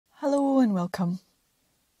and welcome.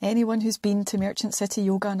 Anyone who's been to Merchant City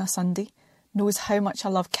Yoga on a Sunday knows how much I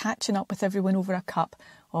love catching up with everyone over a cup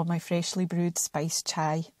of my freshly brewed spiced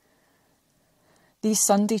chai. These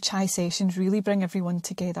Sunday chai sessions really bring everyone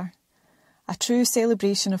together. A true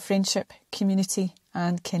celebration of friendship, community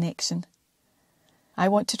and connection. I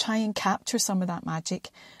want to try and capture some of that magic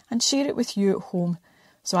and share it with you at home.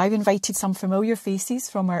 So I've invited some familiar faces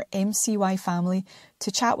from our MCY family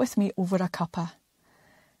to chat with me over a cuppa.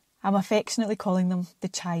 I'm affectionately calling them the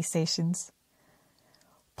chai sessions.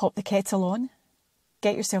 Pop the kettle on,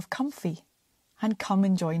 get yourself comfy and come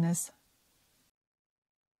and join us.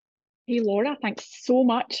 Hey Laura, thanks so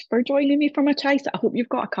much for joining me for my chai. I hope you've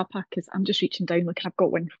got a cuppa because I'm just reaching down. Look, I've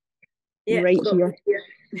got one right here.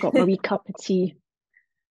 Got my wee cup of tea.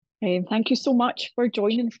 Thank you so much for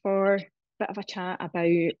joining for a bit of a chat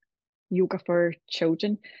about yoga for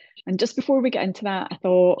children. And just before we get into that, I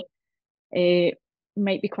thought it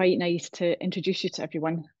might be quite nice to introduce you to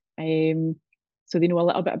everyone, so they know a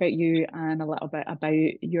little bit about you and a little bit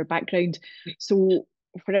about your background. So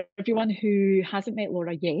for everyone who hasn't met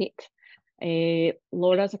Laura yet,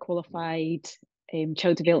 Laura's a qualified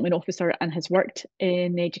child development officer and has worked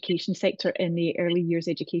in the education sector, in the early years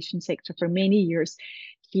education sector for many years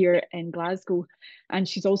here in Glasgow. And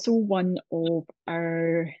she's also one of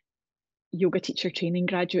our yoga teacher training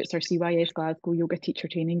graduates, our CYS Glasgow yoga teacher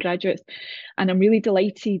training graduates. And I'm really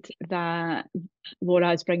delighted that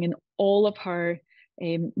Laura is bringing all of her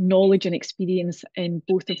knowledge and experience in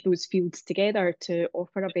both of those fields together to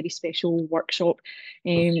offer a very special workshop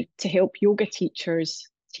to help yoga teachers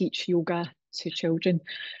teach yoga to children.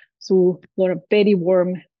 So Laura, very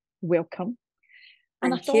warm welcome.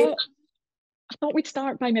 And I thought we'd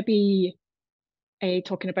start by maybe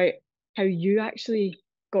talking about how you actually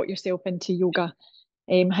got yourself into yoga.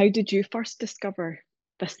 How did you first discover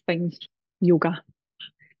this thing, yoga?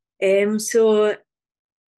 So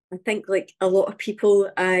I think like a lot of people,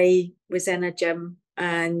 I was in a gym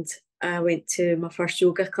and I went to my first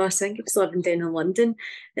yoga class. I think I was living down in London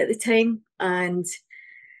at the time, and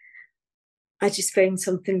I just found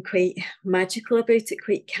something quite magical about it,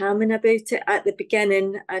 quite calming about it. At the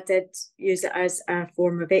beginning, I did use it as a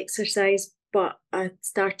form of exercise, but I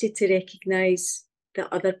started to recognise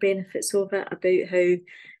the other benefits of it, about how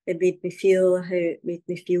it made me feel, how it made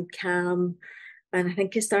me feel calm. And I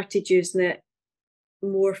think I started using it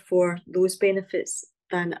more for those benefits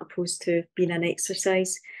than opposed to being an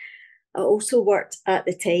exercise. I also worked at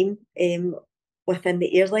the time within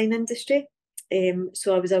the airline industry.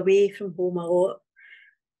 So I was away from home a lot.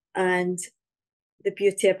 And the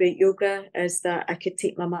beauty about yoga is that I could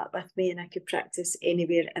take my mat with me and I could practice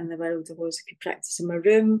anywhere in the world I was. I could practice in my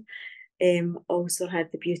room. Also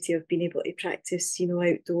had the beauty of being able to practice,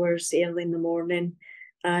 outdoors early in the morning.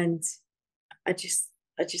 And I just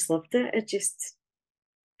loved it.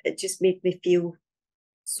 It just made me feel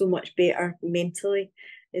so much better mentally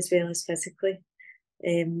as well as physically.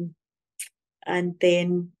 And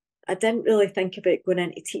then I didn't really think about going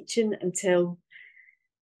into teaching until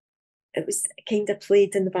it was kind of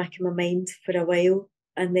played in the back of my mind for a while.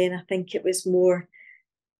 And then I think it was more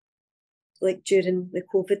like during the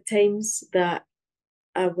COVID times that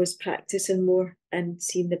I was practicing more and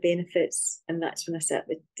seeing the benefits. And that's when I set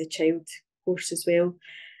the child course as well.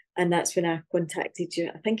 And that's when I contacted you.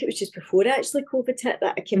 I think it was just before actually COVID hit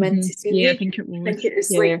that I came in to see you. I think it was. I think it was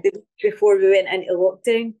like before we went into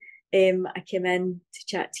lockdown. I came in to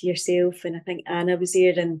chat to yourself, and I think Anna was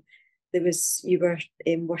there, and you were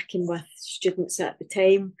working with students at the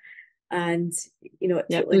time, and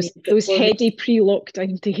those heady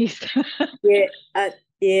pre-lockdown days. I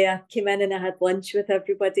came in and I had lunch with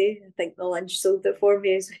everybody. I think the lunch sold it for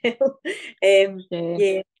me as well. I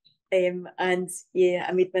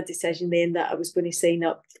made my decision then that I was going to sign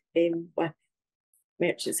up with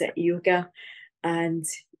Merchant City Yoga and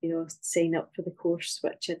sign up for the course,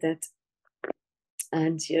 which I did.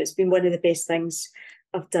 And it's been one of the best things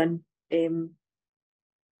I've done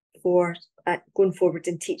for going forward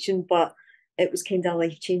in teaching, but it was kind of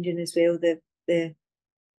life-changing as well, the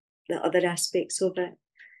other aspects of it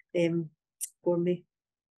for me.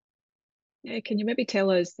 Yeah, can you maybe tell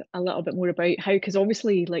us a little bit more about how, because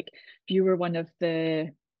obviously like you were one of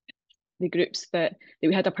the groups that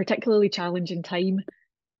we had a particularly challenging time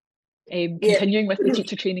continuing with the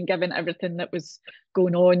teacher training, given everything that was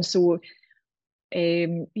going on. So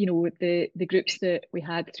the groups that we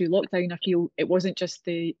had through lockdown, I feel it wasn't just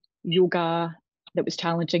the yoga that was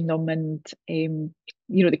challenging them and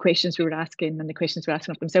the questions we were asking and the questions we were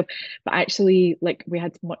asking of themselves, but actually like we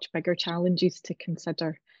had much bigger challenges to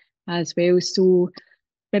consider as well. So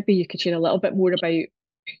maybe you could share a little bit more about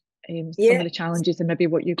some of the challenges and maybe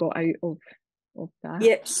what you got out of that.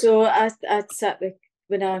 Yeah, so I'd sat with,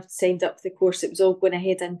 when I signed up for the course, it was all going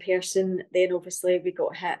ahead in person. Then obviously we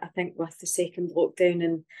got hit, I think, with the second lockdown,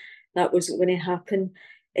 and that wasn't going to happen.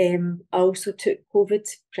 I also took COVID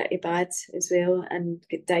pretty bad as well and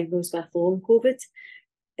got diagnosed with long COVID.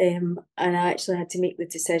 And I actually had to make the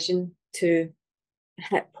decision to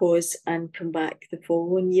hit pause and come back the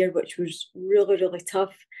following year, which was really, really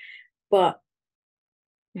tough. But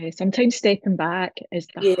yeah, sometimes stepping back is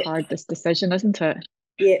the hardest decision, isn't it?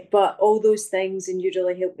 Yeah, but all those things, and you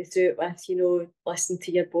really helped me through it with, you know, listen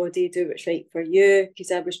to your body, do what's right for you,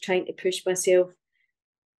 because I was trying to push myself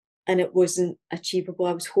and it wasn't achievable.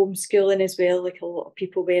 I was homeschooling as well, like a lot of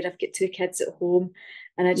people were. I've got 2 kids at home,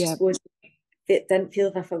 and I just it didn't feel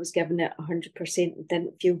as if I was giving it 100%. It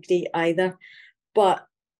didn't feel great either. But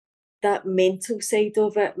that mental side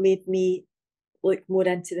of it made me look more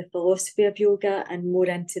into the philosophy of yoga and more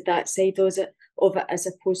into that side of it as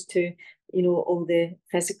opposed to, you know, all the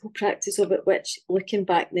physical practice of it, which looking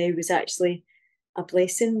back now was actually a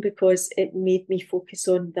blessing because it made me focus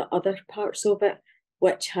on the other parts of it,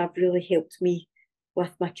 which have really helped me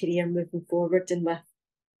with my career moving forward and with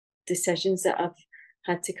decisions that I've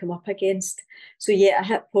had to come up against. So yeah, I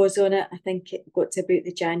hit pause on it. I think it got to about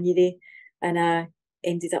the January and I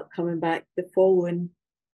ended up coming back the following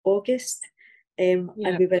August. And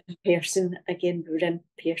we were in person again. We were in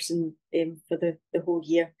person for the whole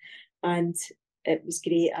year, and it was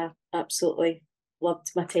great. I absolutely loved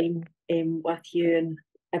my time with you and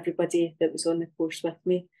everybody that was on the course with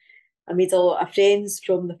me. I made a lot of friends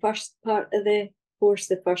from the first part of the course,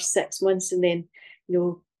 the first 6 months, and then, you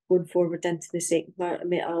know, going forward into the second part, I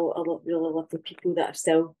met a lot of really lovely people that I've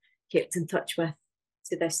still kept in touch with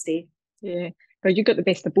to this day. Yeah. Well, you got the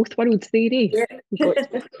best of both worlds there, eh? Yeah. You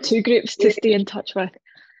got 2 groups to stay in touch with.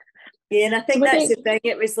 Yeah, and I think that's the thing.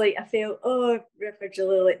 It was like I felt, oh, I've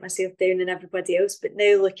really let myself down and everybody else. But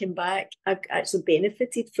now looking back, I've actually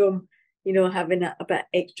benefited from, you know, having a bit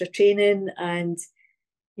extra training and,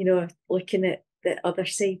 you know, looking at the other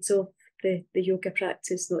sides of the yoga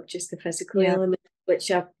practice, not just the physical element, which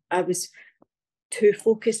I was too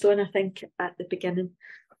focused on, I think, at the beginning.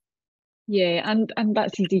 Yeah, and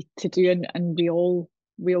that's easy to do, and we all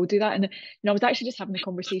do that. And you know, I was actually just having a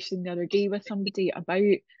conversation the other day with somebody about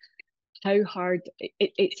how hard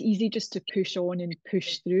it's easy just to push on and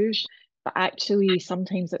push through, but actually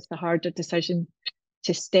sometimes it's the harder decision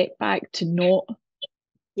to step back, to not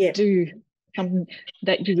do something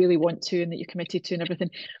that you really want to and that you're committed to and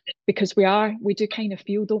everything, because we do kind of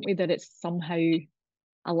feel, don't we, that it's somehow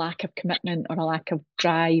a lack of commitment or a lack of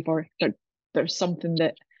drive, or there's something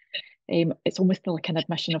that it's almost like an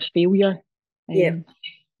admission of failure.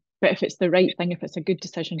 But if it's the right thing, if it's a good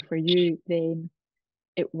decision for you, then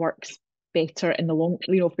it works better in the long,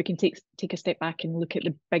 you know, if we can take a step back and look at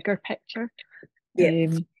the bigger picture,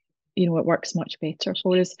 you know, it works much better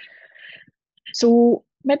for us. So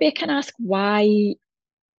maybe I can ask why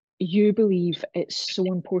you believe it's so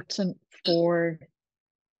important for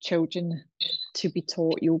children to be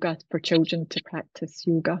taught yoga, for children to practice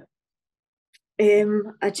yoga.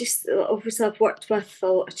 I just, obviously I've worked with a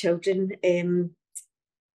lot of children, and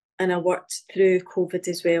I worked through COVID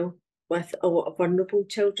as well with a lot of vulnerable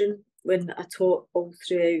children when I taught all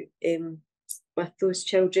throughout with those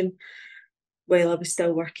children while I was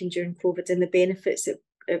still working during COVID, and the benefits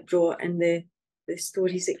it brought and the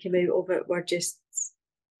stories that came out of it were just,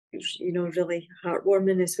 you know, really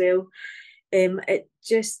heartwarming as well.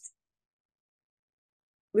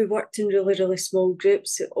 We worked in really, really small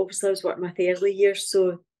groups. Obviously, I was working with early years,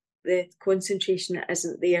 so the concentration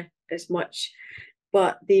isn't there as much.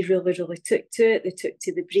 But they really, really took to it. They took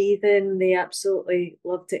to the breathing. They absolutely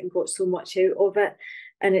loved it and got so much out of it.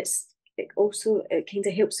 And it kind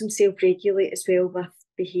of helps them self-regulate as well with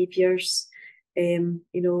behaviours. You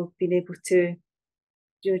know, being able to,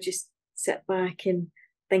 you know, just sit back and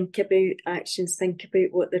think about actions, think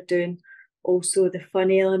about what they're doing. Also the fun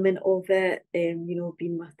element of it, you know,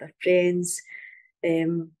 being with their friends,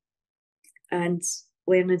 and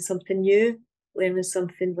learning something new, learning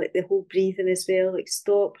something like the whole breathing as well, like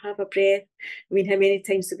stop, have a breath. I mean, how many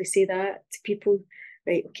times do we say that to people?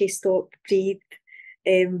 Right, okay, stop, breathe.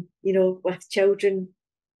 You know, with children,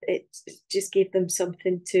 it just gave them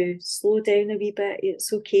something to slow down a wee bit.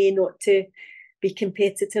 It's okay not to be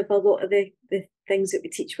competitive. A lot of the things that we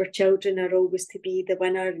teach for children are always to be the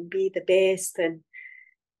winner and be the best, and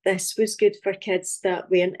this was good for kids that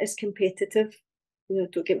weren't as competitive. You know,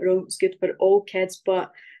 don't get me wrong, it's good for all kids,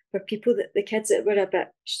 but for people that the kids that were a bit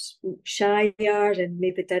shyer and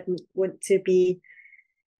maybe didn't want to be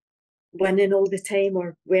winning all the time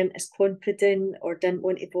or weren't as confident or didn't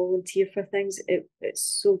want to volunteer for things. It's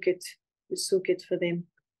so good. It's so good for them.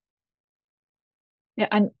 Yeah,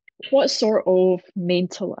 and what sort of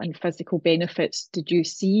mental and physical benefits did you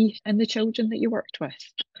see in the children that you worked with?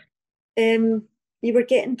 You were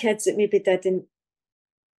getting kids that maybe didn't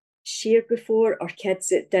share before, or kids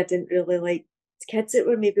that didn't really like, kids that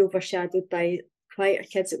were maybe overshadowed by quieter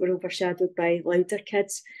kids that were overshadowed by louder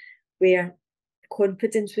kids, where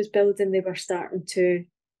confidence was building. They were starting to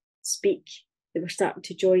speak, they were starting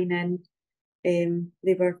to join in,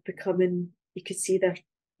 they were becoming, you could see they're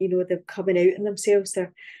coming out in themselves,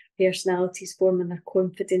 their personalities forming, their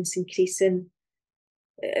confidence increasing.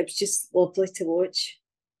 It was just lovely to watch.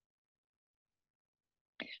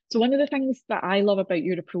 So one of the things that I love about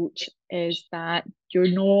your approach is that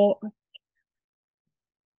you're not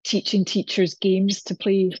teaching teachers games to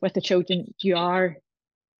play with the children. You are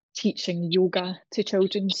teaching yoga to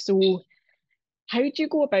children. So how do you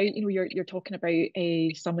go about, you're talking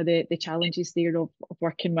about some of the challenges there of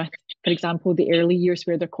working with, for example, the early years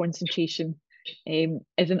where their concentration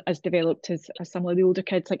isn't as developed as some of the older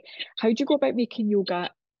kids. Like, how do you go about making yoga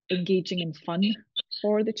engaging and fun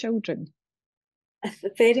for the children?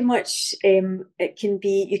 Very much, it can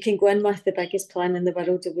be, you can go in with the biggest plan in the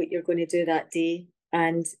world of what you're going to do that day,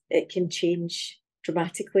 and it can change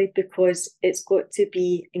dramatically because it's got to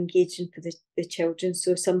be engaging for the children.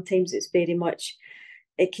 So sometimes it's very much,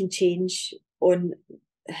 it can change on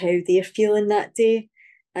how they're feeling that day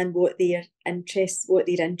and what their interest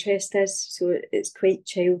is. So it's quite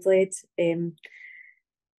child-led.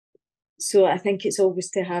 So I think it's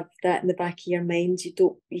always to have that in the back of your mind.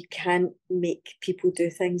 You can't make people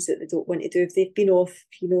do things that they don't want to do. If they've been off,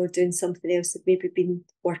 doing something else, they've maybe been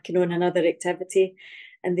working on another activity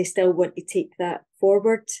and they still want to take that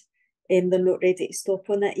forward, they're not ready to stop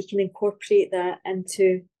on that. You can incorporate that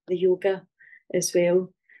into the yoga as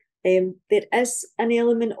well. There is an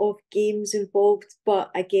element of games involved,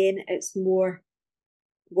 but again, it's more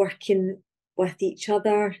working with each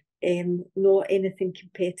other, not anything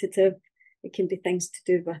competitive. It can be things to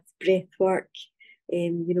do with breath work,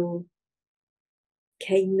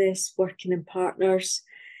 kindness, working in partners.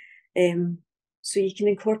 So you can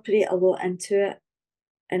incorporate a lot into it,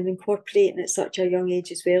 and incorporating at such a young age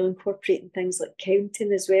as well, incorporating things like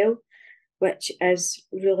counting as well, which is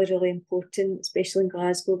really, really important, especially in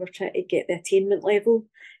Glasgow. We're trying to get the attainment level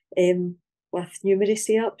with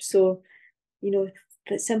numeracy up. So,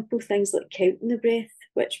 the simple things like counting the breath,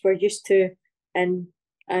 which we're used to in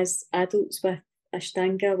as adults with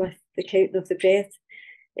Ashtanga, with the counting of the breath,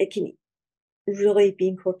 it can really be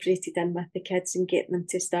incorporated in with the kids and getting them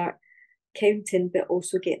to start counting, but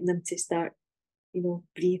also getting them to start,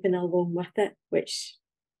 breathing along with it, which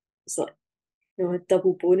is like, a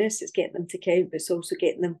double bonus. It's getting them to count, but it's also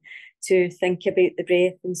getting them to think about the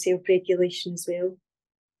breath and self-regulation as well.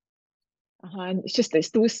 And it's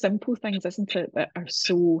those simple things, isn't it, that are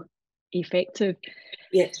so effective.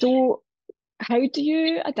 Yeah. So how do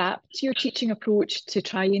you adapt your teaching approach to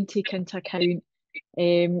try and take into account,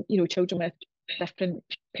 children with different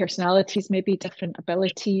personalities, maybe different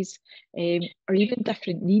abilities, or even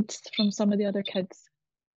different needs from some of the other kids?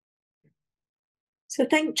 So I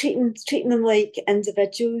think treating them like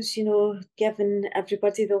individuals, giving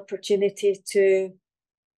everybody the opportunity to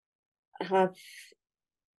have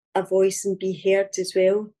a voice and be heard as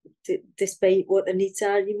well, despite what their needs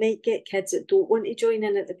are. You might get kids that don't want to join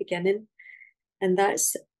in at the beginning, and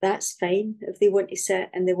that's fine. If they want to sit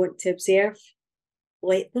and they want to observe,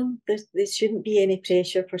 let them. There shouldn't be any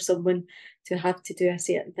pressure for someone to have to do a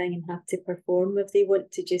certain thing and have to perform. If they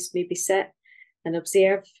want to just maybe sit and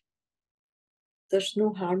observe, there's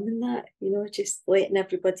no harm in that, just letting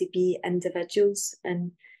everybody be individuals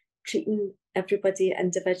and treating everybody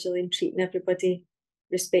individually and treating everybody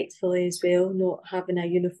respectfully as well, not having a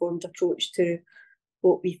uniformed approach to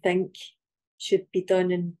what we think should be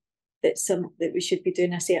done and that we should be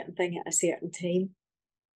doing a certain thing at a certain time.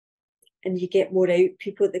 And you get more out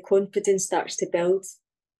people, the confidence starts to build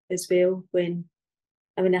as well. I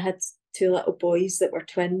had two little boys that were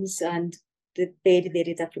twins, and the very,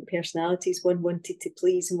 very different personalities. One wanted to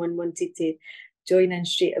please and one wanted to join in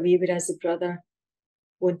straight away, whereas the brother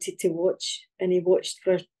wanted to watch, and he watched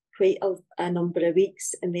for quite a number of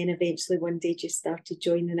weeks, and then eventually one day just started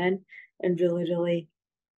joining in and really, really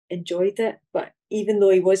enjoyed it. But even though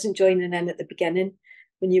he wasn't joining in at the beginning,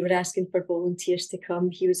 when you were asking for volunteers to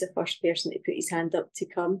come, he was the first person to put his hand up to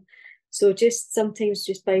come. So sometimes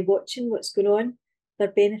just by watching what's going on, they're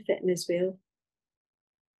benefiting as well.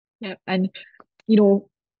 Yeah, and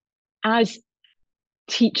as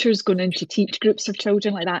teachers going in to teach groups of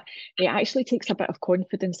children like that, it actually takes a bit of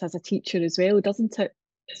confidence as a teacher as well, doesn't it?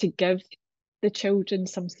 To give the children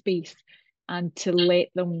some space and to let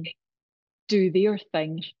them do their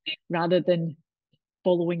thing rather than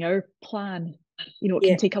following our plan. You know, it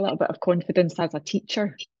can take a little bit of confidence as a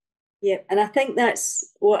teacher. Yeah, and I think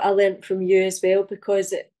that's what I learned from you as well,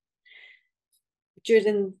 because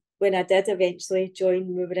during when I did eventually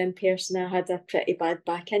join, we were in person, I had a pretty bad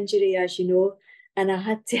back injury, as you know, and I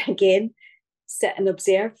had to again sit and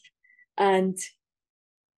observe. And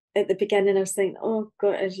at the beginning, I was thinking, oh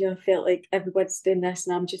God, I felt like everybody's doing this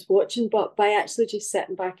and I'm just watching. But by actually just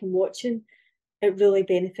sitting back and watching, it really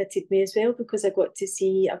benefited me as well, because I got to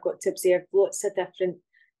observe lots of different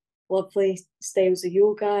lovely styles of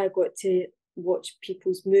yoga. I got to watch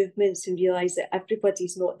people's movements and realise that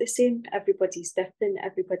everybody's not the same. Everybody's different.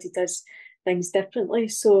 Everybody does things differently.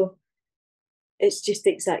 So it's just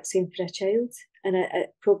the exact same for a child. And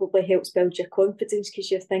it probably helps build your confidence, because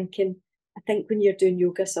you're thinking, I think when you're doing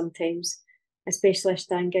yoga sometimes, especially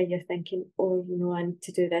Ashtanga, you're thinking, oh, you know, I need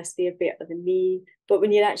to do this, they're better than me. But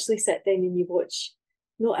when you actually sit down and you watch,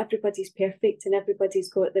 not everybody's perfect and everybody's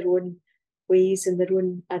got their own ways and their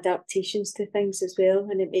own adaptations to things as well.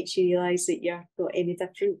 And it makes you realise that you're not any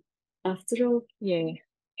different after all. Yeah.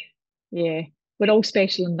 Yeah. We're all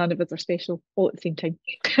special and none of us are special all at the same time.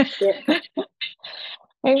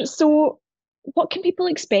 Yeah. So what can people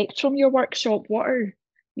expect from your workshop? What are,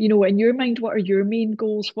 you know, in your mind, what are your main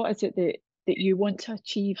goals? What is it that you want to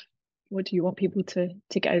achieve? What do you want people to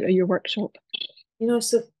get out of your workshop? You know,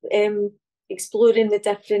 so exploring the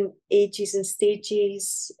different ages and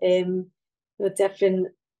stages, the different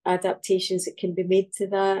adaptations that can be made to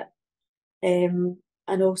that. And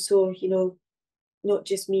also, you know, not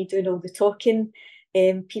just me doing all the talking,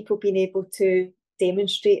 people being able to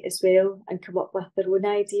demonstrate as well and come up with their own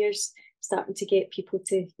ideas, starting to get people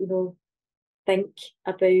to, you know, think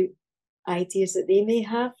about ideas that they may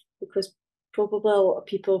have, because probably a lot of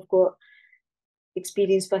people have got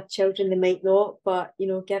experience with children, they might not, but you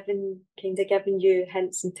know, giving you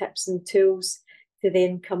hints and tips and tools to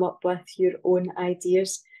then come up with your own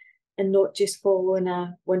ideas and not just following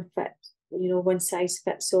a one size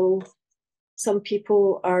fits all. Some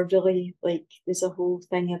people are really like, there's a whole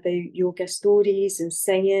thing about yoga stories and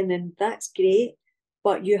singing, and that's great,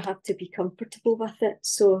 but you have to be comfortable with it.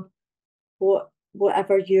 So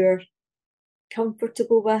whatever you're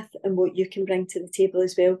comfortable with and what you can bring to the table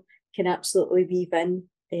as well can absolutely weave in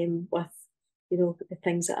with, you know, the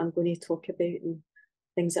things that I'm going to talk about and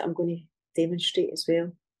things that I'm going to demonstrate as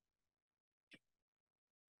well.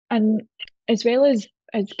 And as well as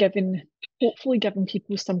hopefully giving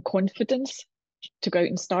people some confidence to go out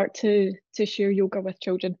and start to share yoga with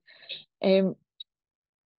children,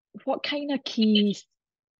 what kind of key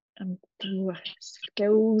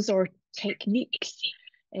skills or techniques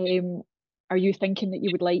are you thinking that you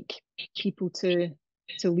would like people to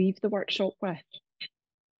leave the workshop with?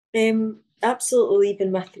 Absolutely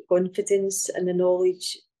leaving with the confidence and the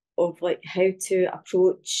knowledge of like how to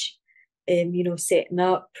approach, you know, setting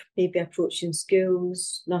up, maybe approaching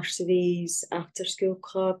schools, nurseries, after school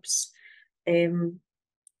clubs, and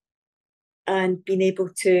being able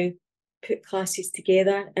to put classes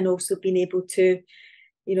together, and also being able to,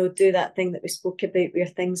 you know, do that thing that we spoke about where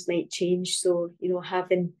things might change. So, you know,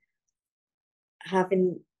 having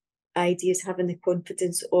ideas, having the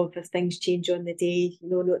confidence of if things change on the day, you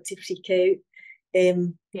know, not to freak out.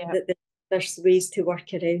 That there's ways to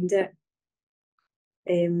work around it.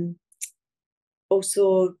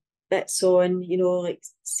 Also bits on, you know, like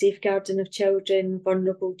safeguarding of children,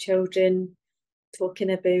 vulnerable children, talking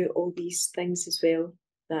about all these things as well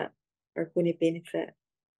that are going to benefit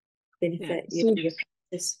you your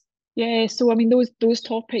practice. Yeah, so I mean those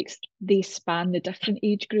topics, they span the different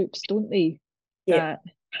age groups, don't they? Yeah. That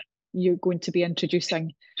you're going to be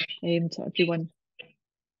introducing to everyone.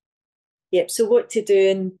 Yep. So what to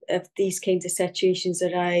do if these kinds of situations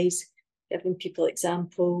arise, giving people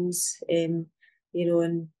examples, you know,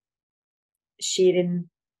 and sharing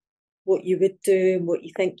what you would do and what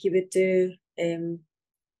you think you would do. And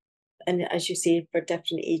as you say, for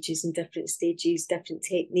different ages and different stages, different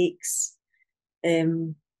techniques,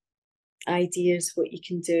 ideas, what you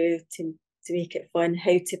can do to make it fun,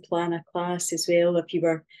 how to plan a class as well. If you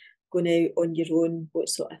were going out on your own, what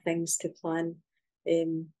sort of things to plan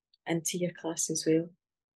into your class as well.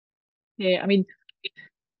 Yeah, I mean,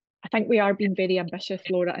 I think we are being very ambitious,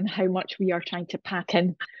 Laura, in how much we are trying to pack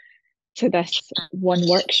in to this one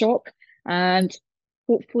workshop, and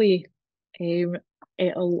hopefully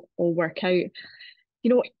it'll all work out. You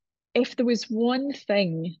know, if there was one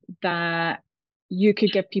thing that you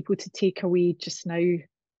could give people to take away just now,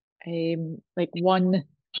 like one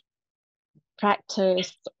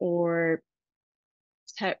practice or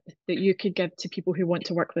tip that you could give to people who want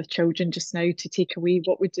to work with children just now to take away,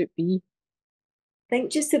 what would it be? I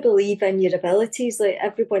think just to believe in your abilities. Like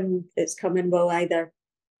everyone that's coming will either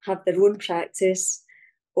have their own practice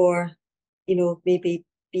or, maybe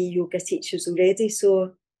be yoga teachers already.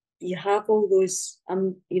 So you have all those.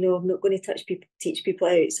 I'm not going to teach people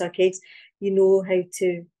how to suck eggs. You know how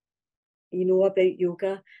to, about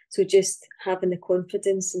yoga. So just having the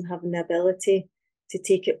confidence and having the ability to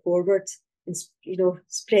take it forward and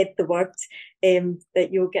spread the word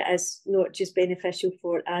that yoga is not just beneficial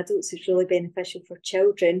for adults, it's really beneficial for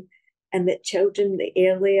children, and that children the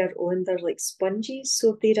earlier on they're like sponges.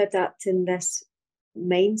 So if they're adapting this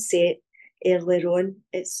mindset earlier on,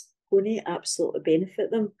 it's going to absolutely benefit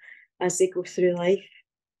them as they go through life.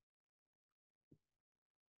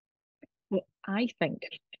 Well, I think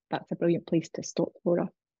that's a brilliant place to stop, Laura.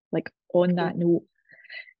 Like on that note,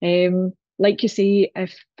 like you say,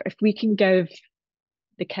 if we can give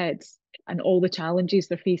the kids and all the challenges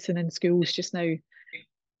they're facing in schools just now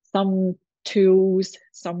some tools,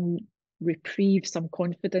 some reprieve, some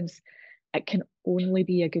confidence, it can only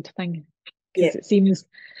be a good thing. Because it seems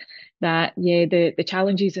that the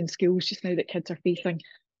challenges in schools just now that kids are facing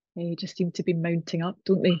just seem to be mounting up,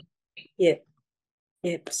 don't they?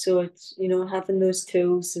 So it's having those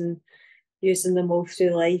tools and using them all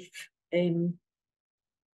through life,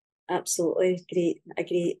 absolutely a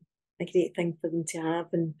great thing for them to have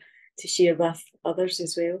and to share with others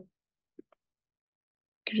as well.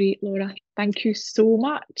 Great, Laura. Thank you so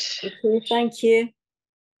much. Okay, thank you.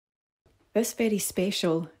 This very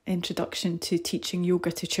special Introduction to Teaching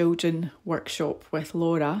Yoga to Children workshop with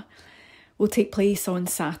Laura will take place on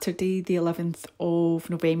Saturday, the 11th of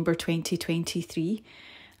November 2023,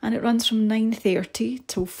 and it runs from 9:30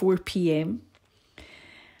 till 4 p.m.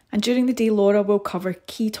 And during the day, Laura will cover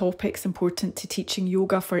key topics important to teaching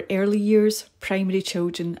yoga for early years, primary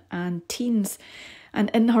children and teens. And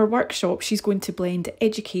in her workshop, she's going to blend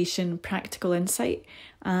education, practical insight,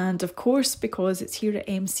 and of course, because it's here at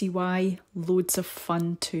MCY, loads of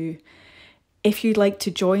fun too. If you'd like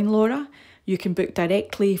to join Laura, you can book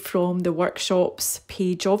directly from the workshops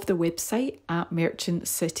page of the website at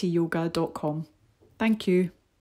merchantcityyoga.com. Thank you.